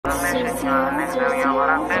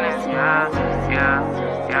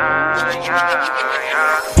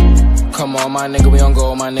Come on, my nigga, we on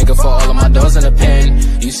go, my nigga, for all of my doors in the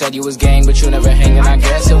pen. You said you was gang, but you never hanging, I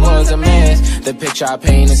guess it was a miss. The picture I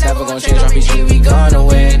paint is never gonna change, RPG, we gonna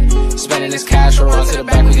win. Spending this cash, roll on to the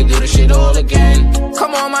back, we can do this shit all again.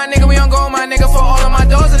 Come on, my nigga, we on go, my nigga, for all of my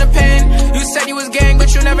doors in the pen. You said you was gang,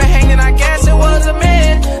 but you never hanging, I guess it was a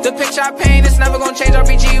myth. The picture I paint is never gonna change,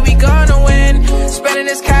 RPG, we gonna win. Spending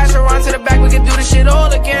this cash, roll on to the back, we can do this shit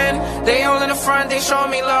all again. They all in the front, they show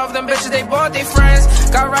me love, them bitches, they bought their friends.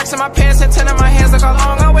 Got racks in my pants and 10 in my hands, look how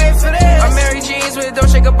long I wait for this. I'm Mary Jeans with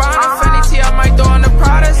Dolce Gabbana, Fendi T, I might throw on the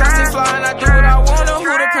Prada. I stay fly and I do what I wanna.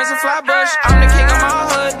 Who the Prince of Flatbush? I'm the king of my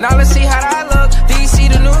hood. Now let's see how that look. DC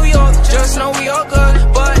to New York, just know we all good.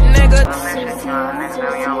 But nigga,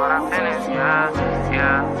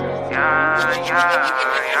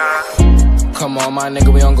 come on, my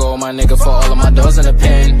nigga, we on go, my nigga, for all of my doors in the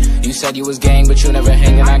pen. You said you was gang, but you never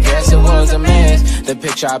hanging, I guess it was a miss. The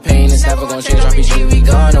picture I paint is never gonna change, RPG, we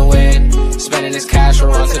gonna win. Spending this cash,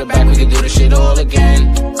 roll on to the back, we can do this shit all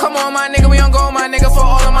again. Come on, my nigga, we on go, my nigga, for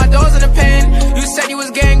all of my doors in the pen. You said you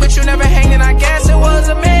was gang, but you never hanging, I guess it was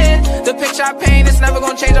a myth. The picture I paint is never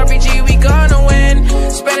gonna change, RPG, we gonna win.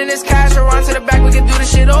 Spending this cash, roll on to the back, we can do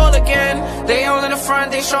this shit all again. They all in the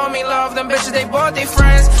front, they show me love, them bitches, they bought their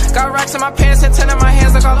friends. Got racks in my pants and 10 in my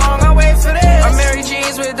hands, look how long I wait for this. I'm Mary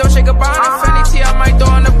Jeans with Dolce Gabbana, Fendi T, I might throw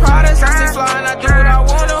on the Prada. I stay fly and I do what I